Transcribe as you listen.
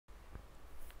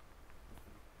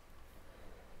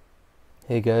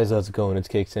Hey guys, how's it going? It's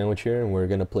Cakesandwich here, and we're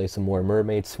gonna play some more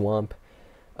Mermaid Swamp.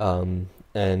 And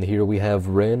here we have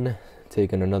Rin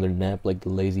taking another nap like the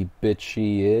lazy bitch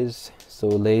she is. So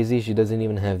lazy, she doesn't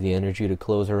even have the energy to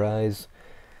close her eyes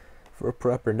for a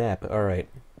proper nap. Alright,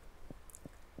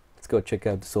 let's go check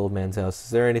out this old man's house. Is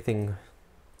there anything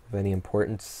of any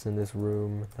importance in this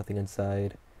room? Nothing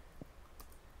inside.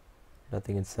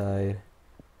 Nothing inside.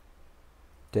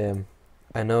 Damn.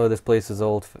 I know this place is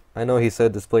old. I know he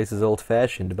said this place is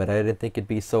old-fashioned, but I didn't think it'd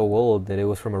be so old that it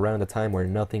was from around the time where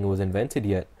nothing was invented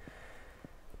yet.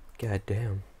 God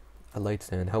damn. A light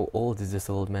stand. How old is this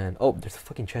old man? Oh, there's a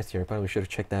fucking chest here. I probably should have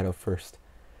checked that out first.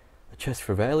 A chest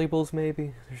for valuables,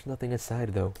 maybe? There's nothing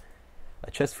inside, though.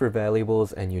 A chest for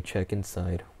valuables, and you check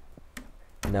inside.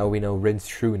 Now we know Rin's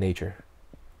true nature.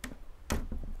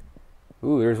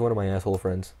 Ooh, there's one of my asshole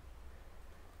friends.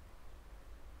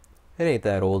 It ain't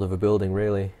that old of a building,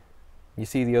 really. You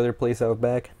see the other place out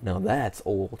back? Now that's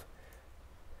old.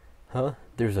 Huh?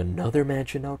 There's another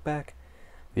mansion out back?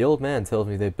 The old man tells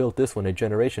me they built this one a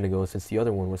generation ago since the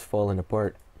other one was falling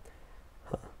apart.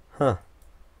 Huh. Huh.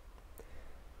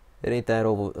 It ain't that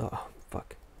old. Oh,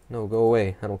 fuck. No, go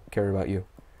away. I don't care about you.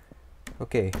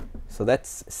 Okay, so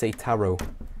that's Seitaro.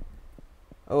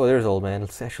 Oh, there's old man.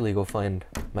 Let's actually go find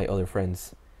my other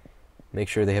friends. Make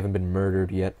sure they haven't been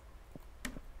murdered yet.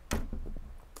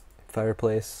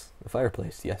 Fireplace. A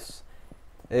fireplace, yes.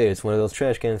 Hey, it's one of those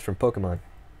trash cans from Pokemon.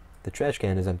 The trash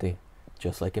can is empty,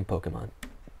 just like in Pokemon.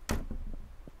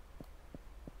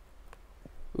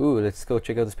 Ooh, let's go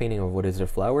check out this painting of what is a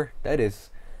flower? That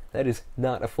is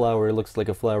not a flower. It looks like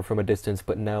a flower from a distance,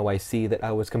 but now I see that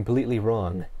I was completely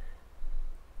wrong.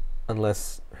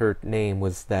 Unless her name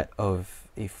was that of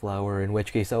a flower, in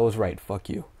which case I was right. Fuck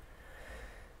you.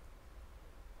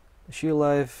 Is she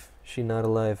alive? Is she not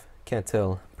alive? Can't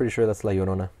tell. Pretty sure that's La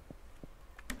Llorona.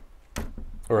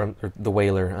 Or the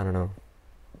Wailer, I don't know.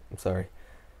 I'm sorry.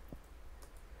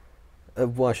 A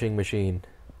washing machine.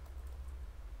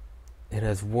 It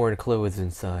has worn clothes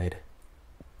inside.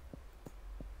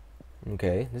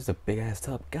 Okay, this is a big ass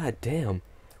tub. God damn.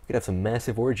 We could have some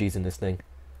massive orgies in this thing.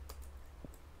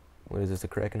 What is this, a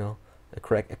crack and all? A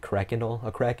crack and all?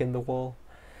 A crack in the wall?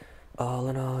 All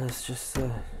in all, it's just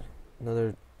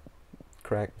another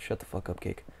crack. Shut the fuck up,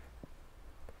 Cake.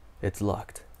 It's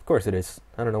locked. Of course it is.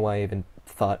 I don't know why I even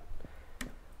thought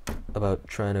about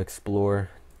trying to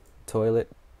explore toilet.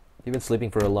 You've been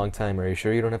sleeping for a long time. Are you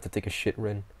sure you don't have to take a shit,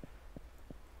 Rin?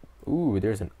 Ooh,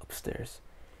 there's an upstairs.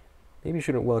 Maybe you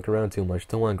shouldn't walk around too much.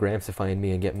 Don't want Gramps to find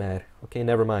me and get mad. Okay,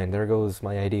 never mind. There goes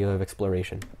my idea of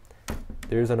exploration.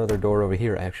 There's another door over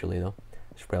here, actually, though.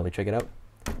 Should probably check it out.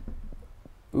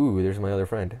 Ooh, there's my other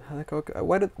friend.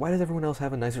 Why does everyone else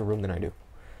have a nicer room than I do?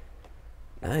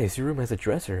 Nice, your room has a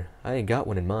dresser. I ain't got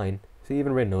one in mine. See,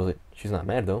 even Rin knows it. She's not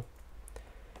mad, though.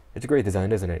 It's a great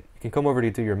design, isn't it? You can come over to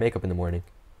do your makeup in the morning.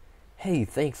 Hey,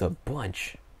 thanks a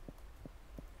bunch.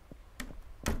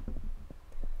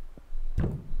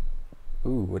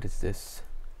 Ooh, what is this?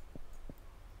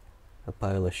 A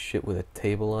pile of shit with a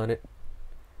table on it.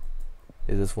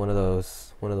 Is this one of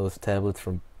those tablets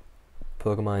from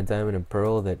Pokemon Diamond and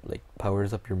Pearl that like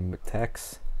powers up your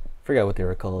attacks? Forgot what they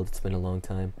were called. It's been a long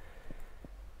time.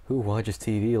 Who watches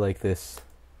TV like this?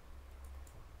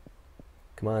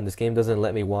 Come on, this game doesn't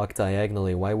let me walk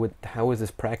diagonally. How is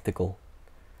this practical?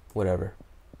 Whatever.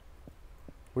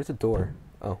 Where's the door?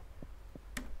 Oh.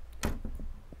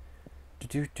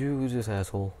 Who's this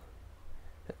asshole?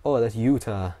 Oh, that's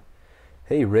Utah.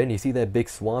 Hey, Rin, you see that big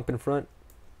swamp in front?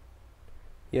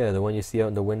 Yeah, the one you see out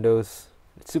in the windows.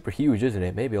 It's super huge, isn't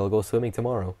it? Maybe I'll go swimming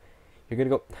tomorrow. You're gonna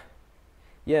go...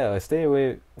 Yeah, stay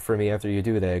away from me after you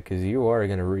do that, because you are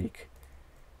gonna reek.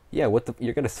 Yeah, what the...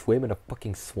 You're gonna swim in a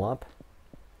fucking swamp?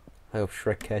 I hope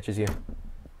Shrek catches you.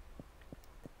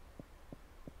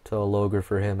 Tall ogre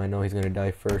for him. I know he's gonna die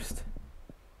first.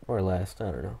 Or last,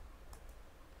 I don't know.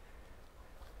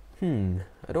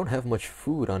 I don't have much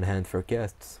food on hand for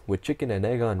guests. Would chicken and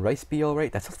egg on rice be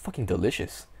alright? That sounds fucking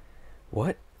delicious.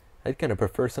 What? I'd kinda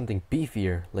prefer something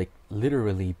beefier. Like,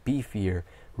 literally beefier.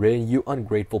 Rin, you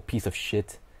ungrateful piece of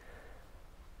shit.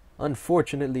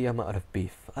 Unfortunately, I'm out of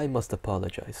beef. I must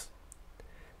apologize.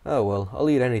 Oh well, I'll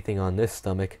eat anything on this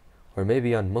stomach. Or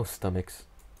maybe on most stomachs.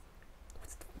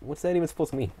 What's that even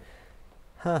supposed to mean?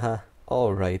 Haha,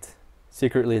 alright.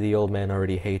 Secretly, the old man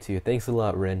already hates you. Thanks a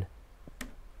lot, Rin.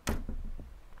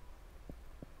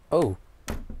 Oh.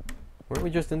 Weren't we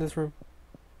just in this room?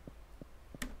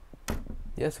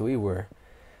 Yes, we were.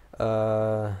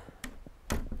 Okay,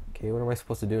 what am I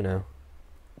supposed to do now?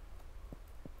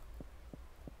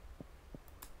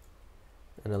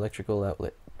 An electrical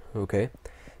outlet. Okay.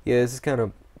 Yeah, this is kind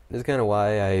of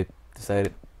why I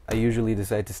I usually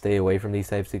decide to stay away from these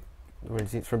types of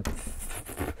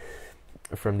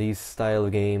from these style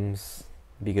of games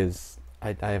because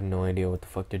I have no idea what the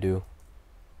fuck to do.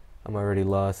 I'm already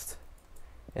lost,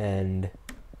 and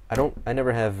I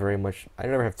never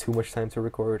have too much time to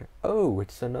record. Oh,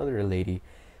 it's another lady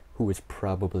who is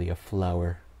probably a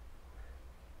flower.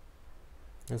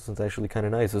 This one's actually kind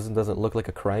of nice. This one doesn't look like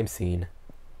a crime scene.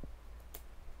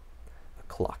 A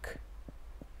clock.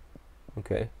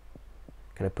 Okay.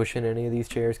 Can I push in any of these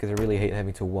chairs? Because I really hate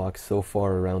having to walk so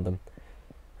far around them.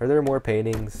 Are there more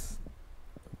paintings?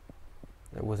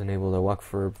 I wasn't able to walk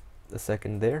for a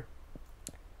second there.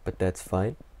 But that's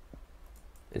fine.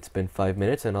 It's been 5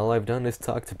 minutes and all I've done is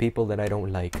talk to people that I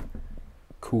don't like.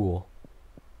 Cool.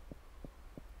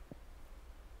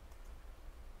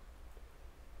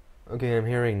 Okay, I'm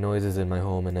hearing noises in my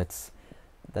home, and that's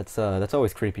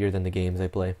always creepier than the games I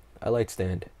play. I light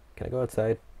stand. Can I go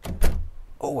outside?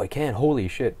 Oh, I can. Holy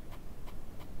shit.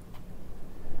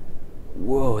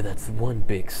 Whoa, that's one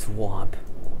big swamp.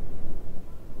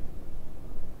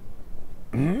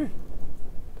 Hmm?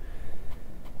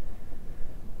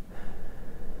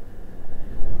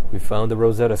 We found the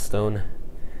Rosetta Stone.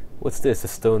 What's this? A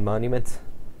stone monument?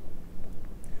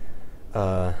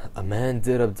 A man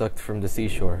did abduct from the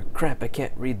seashore. Crap, I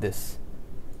can't read this.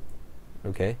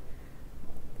 Okay.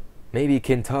 Maybe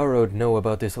Kintaro'd know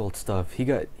about this old stuff.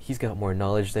 He's got more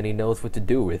knowledge than he knows what to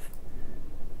do with.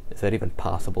 Is that even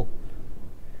possible?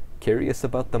 Curious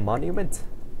about the monument?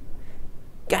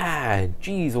 God,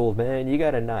 jeez, old man, you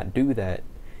gotta not do that.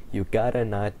 You gotta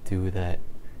not do that.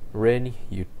 Rin,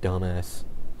 you dumbass.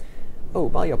 Oh,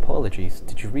 my apologies.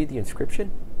 Did you read the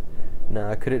inscription?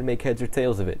 Nah, I couldn't make heads or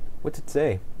tails of it. What's it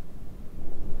say?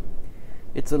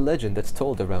 It's a legend that's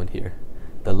told around here.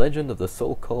 The legend of the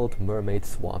so-called Mermaid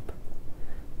Swamp.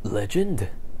 Legend?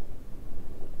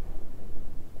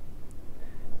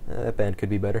 That band could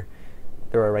be better.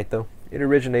 They're alright though. It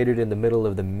originated in the middle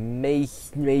of the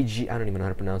Meiji... I don't even know how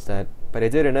to pronounce that. But I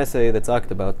did an essay that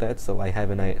talked about that, so I have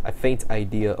a faint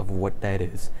idea of what that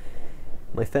is.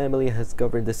 My family has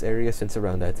governed this area since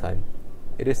around that time.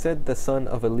 It is said the son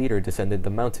of a leader descended the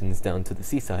mountains down to the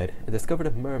seaside and discovered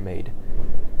a mermaid.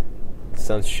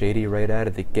 Sounds shady right out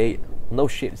of the gate. No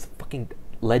shit, it's a fucking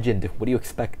legend. What do you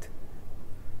expect?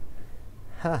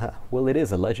 Haha, well it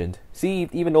is a legend. See,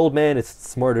 even old man is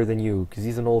smarter than you, because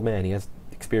he's an old man. He has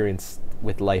experience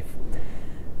with life.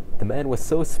 The man was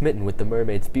so smitten with the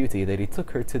mermaid's beauty that he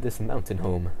took her to this mountain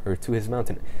home, or to his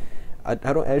mountain. I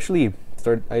actually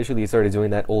started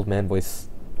doing that old man voice,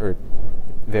 or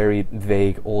very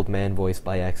vague old man voice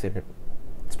by accident.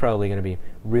 It's probably going to be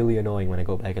really annoying when I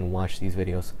go back and watch these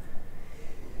videos.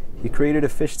 He created a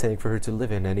fish tank for her to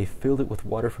live in, and he filled it with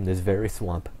water from this very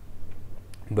swamp.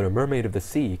 But a mermaid of the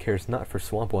sea cares not for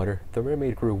swamp water. The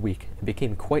mermaid grew weak and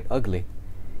became quite ugly.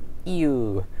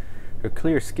 Ew! Her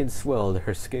clear skin swelled,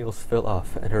 her scales fell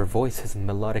off, and her voice as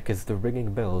melodic as the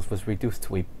ringing bells was reduced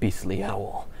to a beastly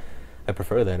howl. I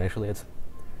prefer that, actually.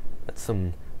 That's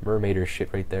some mermaider shit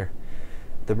right there.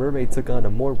 The mermaid took on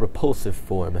a more repulsive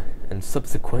form, and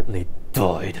subsequently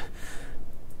died.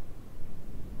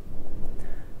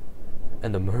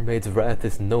 And the mermaid's wrath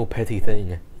is no petty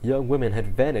thing. Young women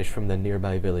had vanished from the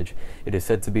nearby village. It is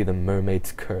said to be the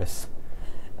mermaid's curse.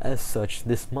 As such,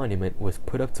 this monument was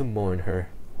put up to mourn her.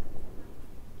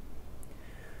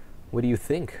 What do you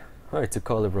think? Hard to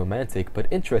call it romantic, but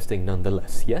interesting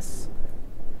nonetheless, yes?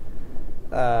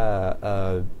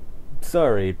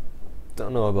 Sorry.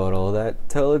 Don't know about all that.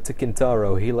 Tell it to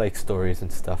Kintaro, he likes stories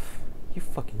and stuff. You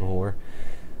fucking whore.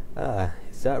 Ah,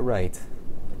 is that right?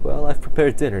 Well, I've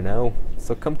prepared dinner now,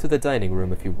 so come to the dining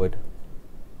room if you would.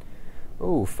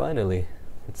 Oh, finally.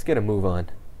 Let's get a move on.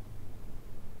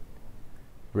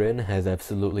 Rin has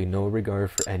absolutely no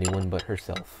regard for anyone but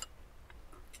herself.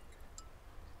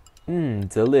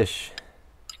 Delish.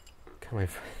 Come on.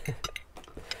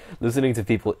 Listening to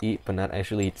people eat, but not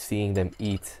actually seeing them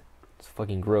eat. It's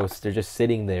fucking gross. They're just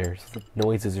sitting there. The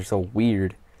noises are so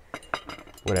weird.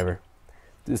 Whatever.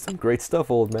 This is some great stuff,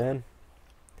 old man.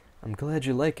 I'm glad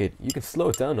you like it. You can slow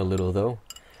it down a little, though.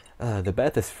 The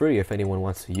bath is free if anyone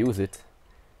wants to use it.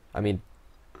 I mean...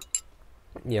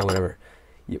 yeah, whatever.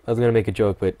 I was gonna make a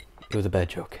joke, but it was a bad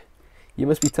joke. You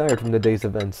must be tired from the day's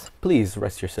events. Please,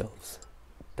 rest yourselves.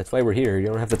 That's why we're here. You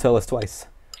don't have to tell us twice.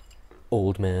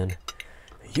 Old man.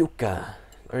 Yuka!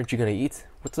 Aren't you gonna eat?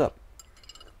 What's up?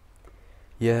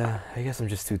 Yeah, I guess I'm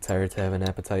just too tired to have an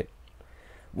appetite.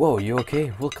 Whoa, you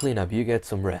okay? We'll clean up. You get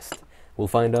some rest. We'll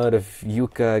find out if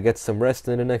Yuka gets some rest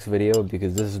in the next video,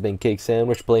 because this has been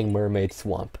Cakesandwich playing Mermaid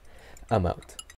Swamp. I'm out.